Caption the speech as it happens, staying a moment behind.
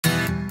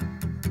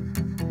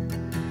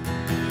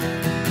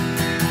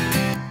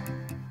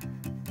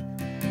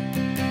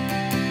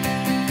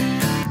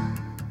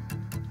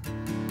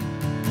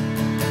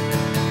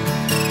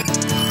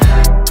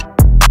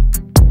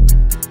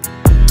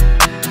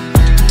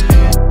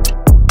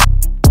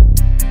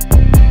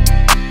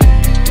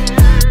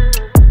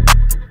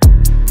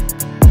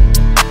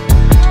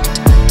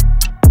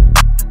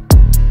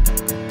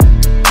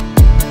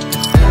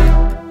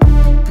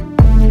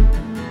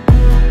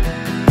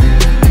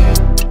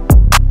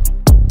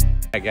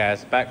Alright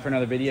guys, back for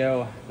another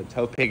video. The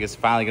tow pig is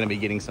finally going to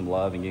be getting some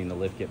love and getting the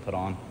lift kit put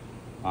on.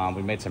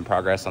 We made some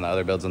progress on the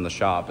other builds in the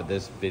shop, but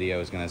this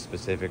video is going to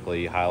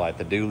specifically highlight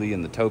the dually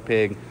and the tow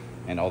pig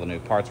and all the new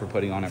parts we're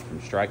putting on it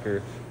from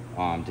Stryker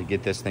to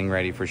get this thing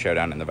ready for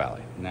showdown in the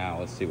valley. Now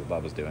let's see what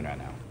Bubba's doing right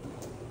now.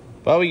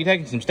 Bubba, you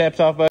taking some steps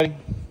off, buddy?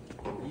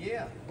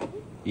 Yeah.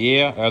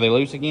 Yeah? Are they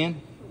loose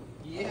again?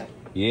 Yeah.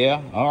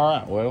 Yeah?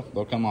 Alright, well,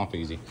 they'll come off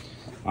easy.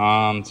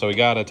 So we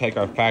got to take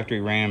our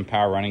factory ram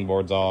power running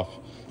boards off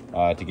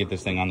to get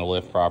this thing on the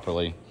lift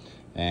properly.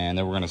 And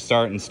then we're going to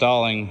start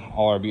installing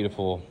all our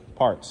beautiful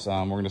parts.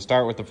 We're going to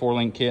start with the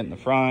 4-link kit in the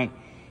front,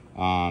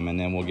 and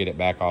then we'll get it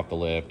back off the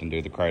lift and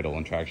do the cradle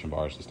and traction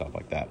bars and stuff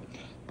like that.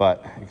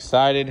 But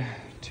excited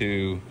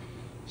to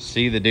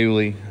see the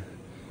dually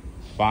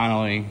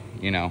finally,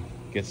 you know,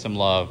 get some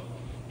love.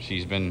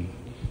 She's been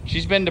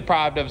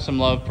deprived of some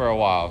love for a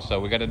while, so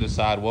we got to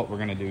decide what we're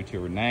going to do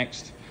to her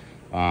next.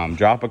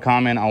 Drop a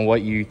comment on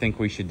what you think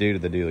we should do to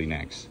the dually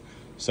next.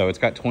 So it's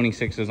got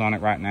 26s on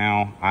it right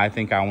now. I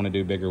think I want to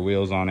do bigger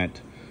wheels on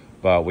it,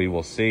 but we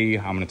will see.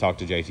 I'm going to talk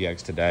to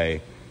JTX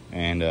today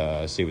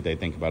and see what they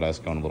think about us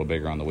going a little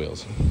bigger on the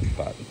wheels.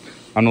 But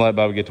I'm going to let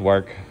Bubba get to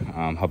work.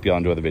 Hope y'all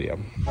enjoy the video.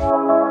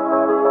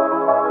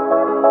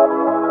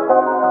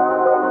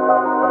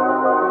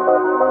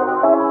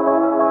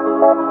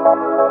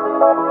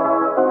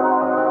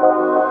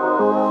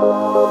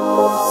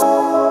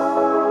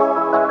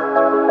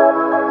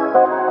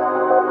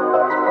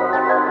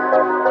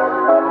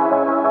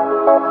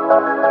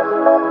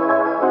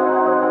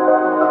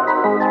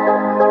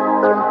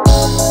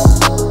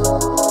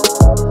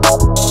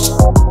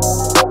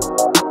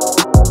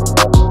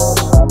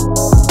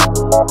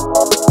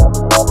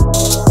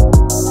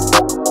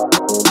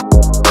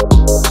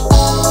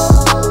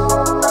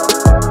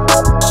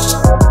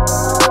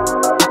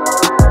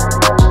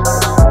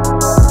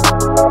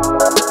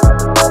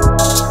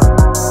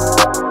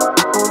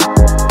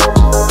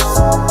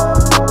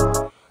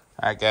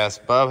 I guess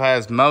Bub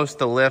has most of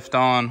the lift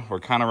on. We're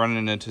kind of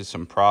running into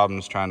some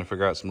problems trying to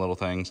figure out some little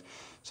things.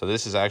 So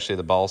this is actually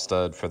the ball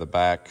stud for the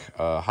back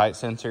height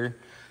sensor.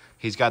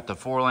 He's got the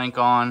 4-link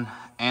on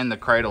and the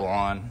cradle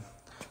on.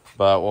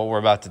 But what we're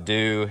about to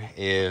do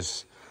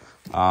is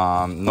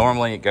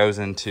normally it goes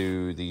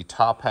into the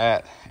top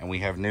hat, and we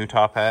have new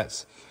top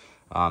hats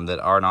that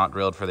are not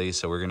drilled for these.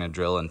 So we're going to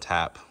drill and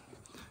tap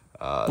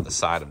the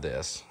side of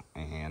this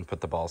and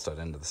put the ball stud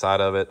into the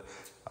side of it.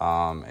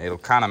 It'll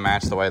kind of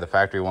match the way the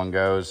factory one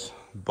goes,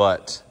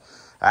 but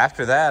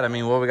after that, I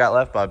mean, what we got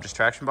left, Bob? Just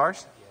traction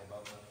bars?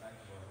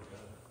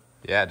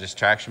 Yeah, just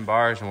traction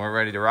bars, and we're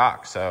ready to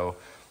rock. So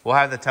we'll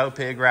have the tow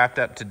pig wrapped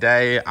up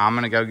today. I'm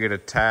gonna go get a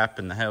tap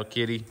in the Hell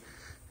Kitty,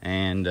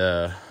 and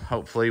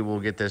hopefully we'll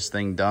get this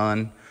thing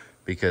done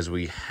because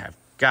we have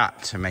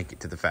got to make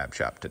it to the fab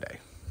shop today.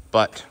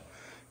 But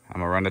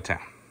I'm gonna run to town.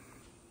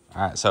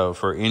 All right, so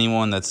for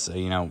anyone that's,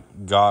 you know,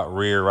 got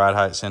rear ride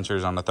height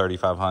sensors on the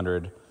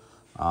 3500,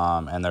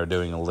 and they're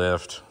doing a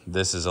lift,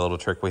 this is a little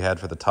trick we had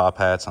for the top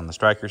hats on the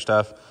Stryker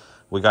stuff.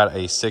 We got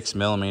a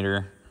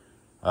 6mm,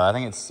 I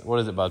think it's, what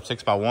is it, Bob,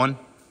 6x1?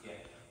 Yeah.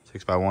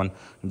 6x1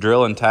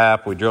 drill and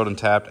tap. We drilled and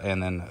tapped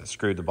and then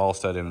screwed the ball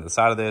stud into the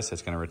side of this.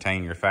 It's going to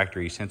retain your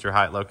factory sensor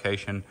height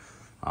location,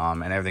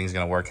 and everything's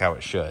going to work how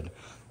it should.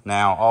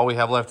 Now all we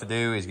have left to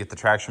do is get the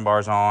traction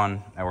bars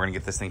on, and we're going to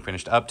get this thing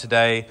finished up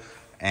today,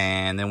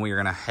 and then we are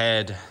going to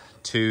head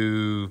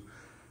to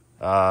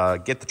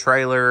get the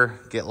trailer,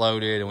 get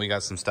loaded, and we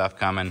got some stuff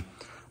coming.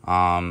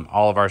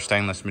 All of our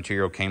stainless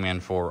material came in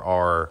for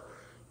our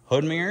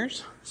hood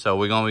mirrors, so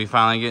we're gonna be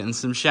finally getting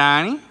some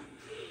shiny.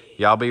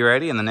 Y'all be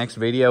ready. In the next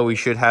video, we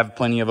should have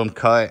plenty of them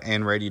cut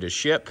and ready to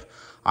ship.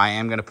 I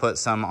am gonna put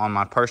some on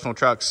my personal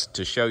trucks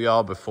to show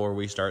y'all before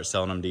we start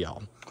selling them to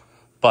y'all.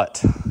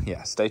 But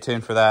yeah, stay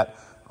tuned for that.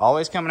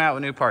 Always coming out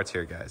with new parts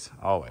here, guys,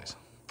 always.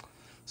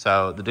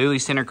 So the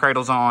dually center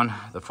cradle's on,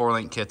 the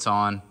 4-link kit's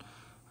on.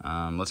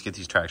 Let's get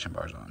these traction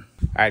bars on.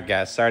 All right,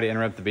 guys, sorry to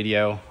interrupt the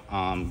video.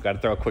 Got to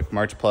throw a quick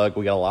merch plug.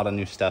 We got a lot of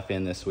new stuff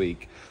in this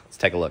week. Let's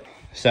take a look.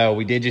 So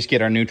we did just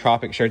get our new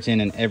Tropic shirts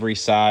in every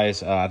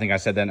size. I think I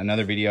said that in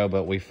another video,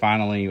 but we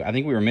finally, I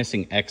think we were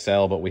missing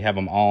XL, but we have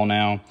them all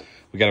now.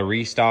 We got a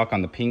restock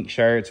on the pink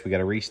shirts. We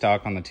got a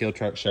restock on the teal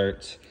truck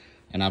shirts.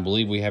 And I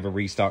believe we have a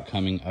restock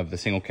coming of the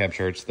single cab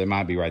shirts. That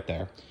might be right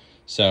there.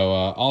 So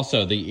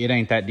also the It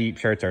Ain't That Deep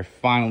shirts are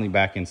finally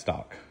back in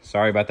stock.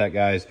 Sorry about that,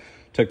 guys.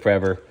 Took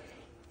forever.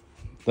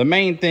 The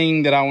main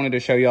thing that I wanted to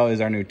show y'all is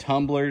our new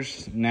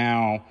tumblers.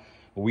 Now,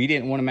 we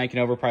didn't want to make an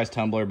overpriced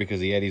tumbler because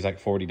the Yeti's like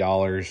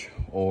 $40,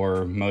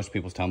 or most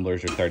people's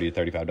tumblers are $30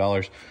 to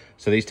 $35.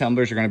 So these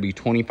tumblers are going to be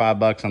 25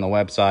 bucks on the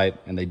website,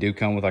 and they do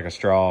come with like a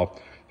straw.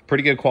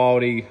 Pretty good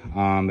quality.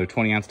 They're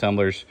 20-ounce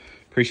tumblers.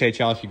 Appreciate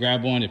y'all if you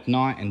grab one. If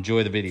not,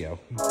 enjoy the video.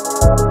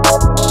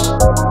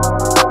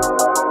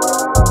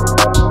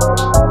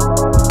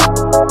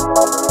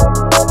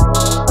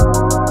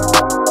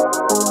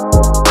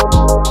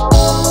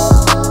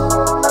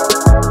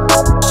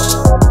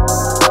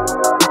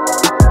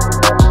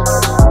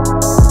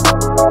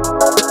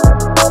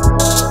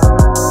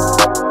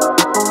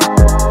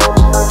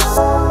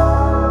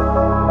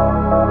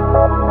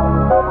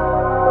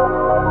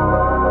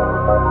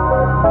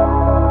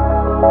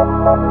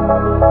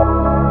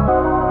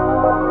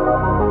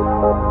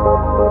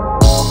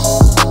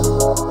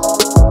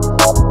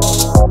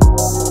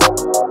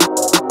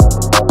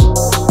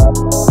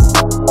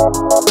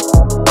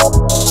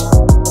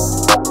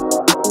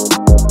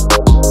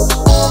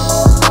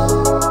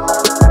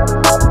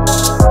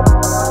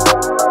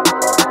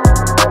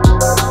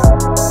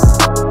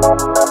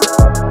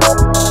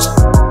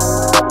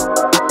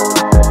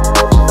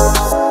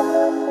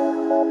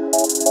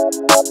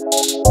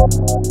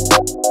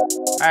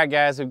 right,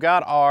 guys, we've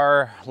got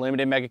our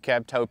limited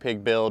Megacab tow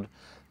pig build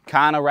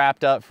kind of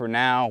wrapped up for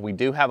now. We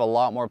do have a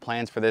lot more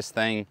plans for this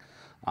thing.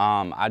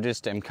 I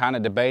just am kind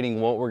of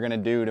debating what we're gonna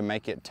do to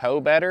make it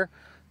tow better.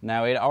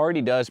 Now, it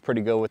already does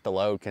pretty good with the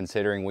load,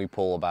 considering we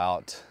pull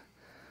about,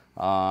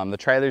 the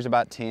trailer's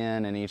about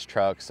 10 and each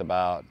truck's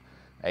about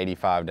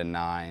 85 to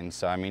 9.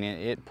 So, I mean,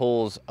 it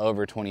pulls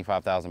over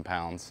 25,000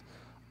 pounds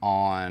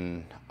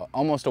on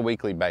almost a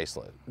weekly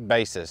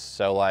basis.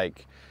 So,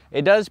 like,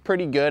 it does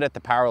pretty good at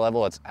the power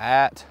level it's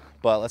at,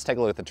 but let's take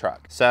a look at the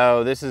truck.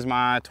 So this is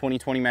my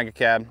 2020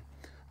 Megacab.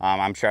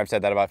 I'm sure I've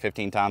said that about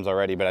 15 times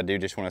already, but I do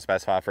just want to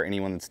specify for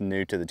anyone that's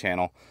new to the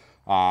channel.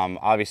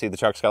 Obviously the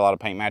truck's got a lot of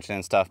paint matching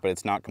and stuff, but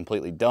it's not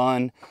completely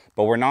done.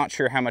 But we're not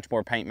sure how much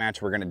more paint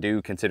match we're gonna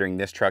do, considering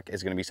this truck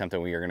is gonna be something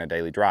we are gonna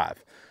daily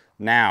drive.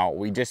 Now,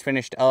 we just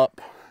finished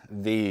up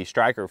the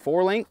Striker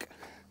 4-link.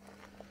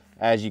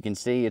 As you can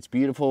see, it's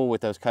beautiful with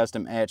those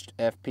custom etched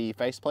FP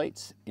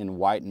faceplates in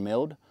white and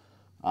milled.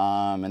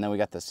 And then we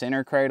got the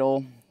center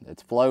cradle,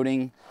 it's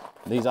floating.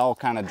 These all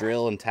kind of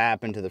drill and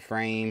tap into the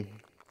frame.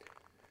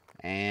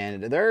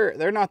 And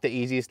they're not the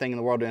easiest thing in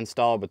the world to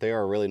install, but they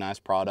are a really nice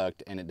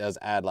product, and it does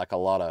add like a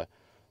lot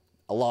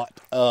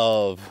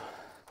of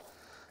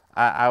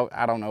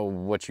I don't know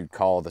what you'd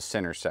call the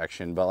center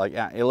section, but like,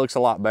 yeah, it looks a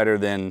lot better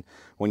than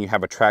when you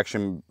have a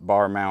traction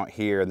bar mount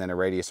here and then a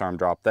radius arm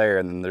drop there,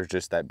 and then there's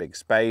just that big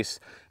space.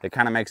 It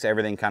kind of makes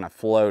everything kind of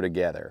flow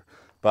together.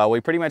 But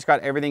we pretty much got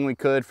everything we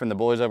could from the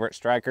boys over at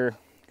Striker.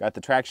 Got the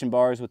traction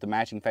bars with the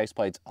matching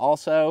faceplates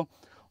also.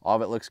 All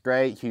of it looks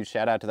great. Huge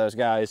shout out to those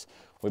guys.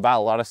 We buy a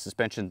lot of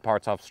suspension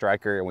parts off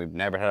Striker, and we've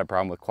never had a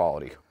problem with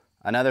quality.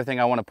 Another thing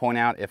I want to point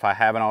out, if I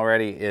haven't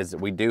already, is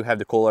we do have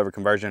the coilover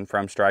conversion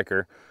from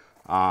Striker.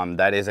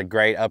 That is a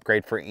great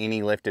upgrade for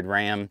any lifted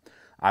Ram.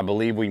 I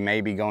believe we may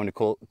be going to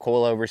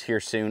coilovers here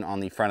soon on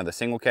the front of the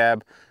single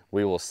cab.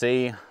 We will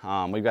see.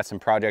 We've got some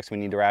projects we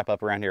need to wrap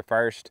up around here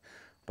first,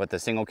 but the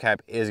single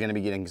cab is going to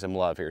be getting some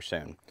love here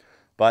soon.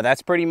 But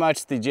that's pretty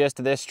much the gist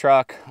of this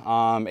truck.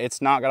 It's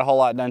not got a whole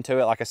lot done to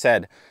it. Like I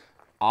said,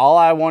 all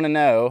I want to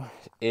know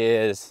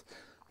is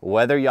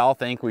whether y'all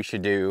think we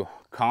should do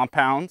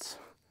compounds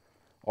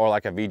or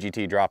like a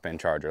VGT drop-in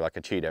charger, like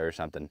a Cheetah or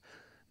something.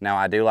 Now,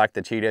 I do like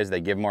the Cheetahs.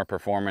 They give more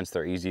performance.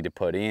 They're easy to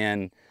put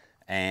in,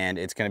 and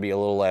it's going to be a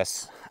little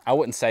less, I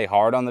wouldn't say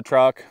hard on the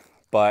truck,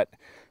 but,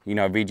 you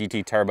know,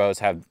 VGT turbos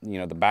have, you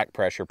know, the back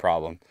pressure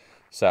problem.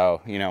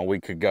 So, you know, we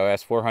could go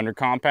S400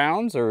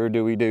 compounds, or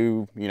do we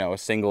do, you know, a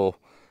single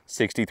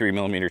 63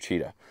 millimeter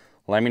Cheetah?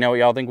 Let me know what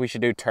y'all think we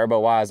should do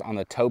turbo-wise on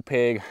the tow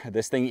pig.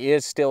 This thing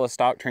is still a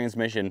stock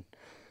transmission,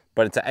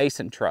 but it's an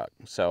ASIN truck,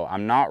 so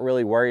I'm not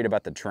really worried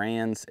about the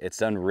trans. It's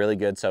done really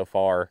good so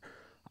far.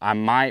 I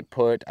might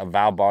put a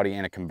valve body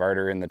and a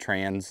converter in the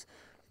trans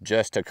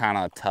just to kind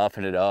of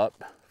toughen it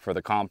up for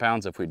the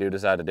compounds if we do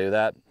decide to do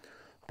that.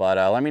 But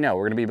let me know.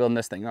 We're going to be building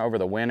this thing over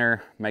the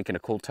winter, making a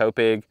cool tow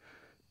pig,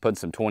 putting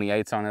some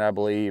 28s on it, I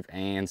believe,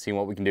 and seeing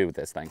what we can do with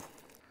this thing.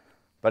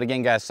 But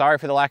again, guys, sorry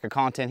for the lack of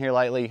content here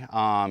lately.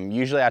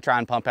 Usually I try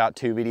and pump out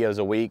 2 videos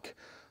a week,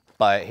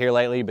 but here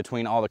lately,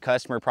 between all the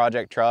customer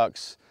project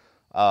trucks,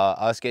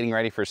 us getting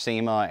ready for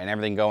SEMA and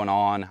everything going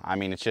on, I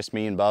mean, it's just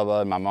me and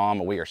Bubba and my mom,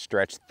 and we are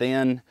stretched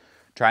thin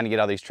trying to get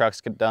all these trucks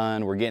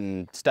done. We're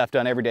getting stuff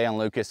done every day on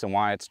Lucas and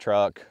Wyatt's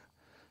truck.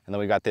 And then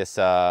we got this,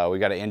 we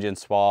got an engine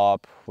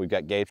swap. We've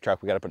got Gabe's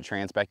truck. We got to put a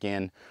trans back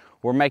in.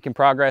 We're making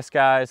progress,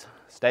 guys.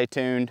 Stay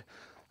tuned.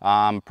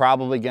 I'm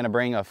probably going to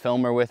bring a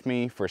filmer with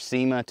me for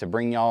SEMA to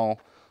bring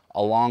y'all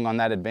along on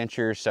that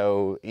adventure.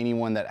 So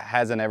anyone that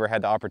hasn't ever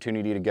had the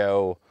opportunity to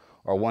go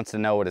or wants to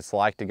know what it's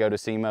like to go to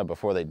SEMA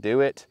before they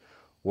do it,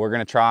 we're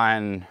going to try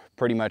and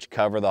pretty much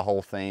cover the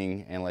whole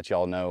thing and let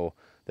y'all know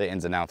the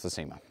ins and outs of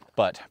SEMA.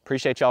 But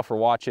appreciate y'all for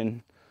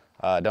watching.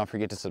 Don't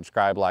forget to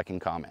subscribe, like,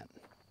 and comment.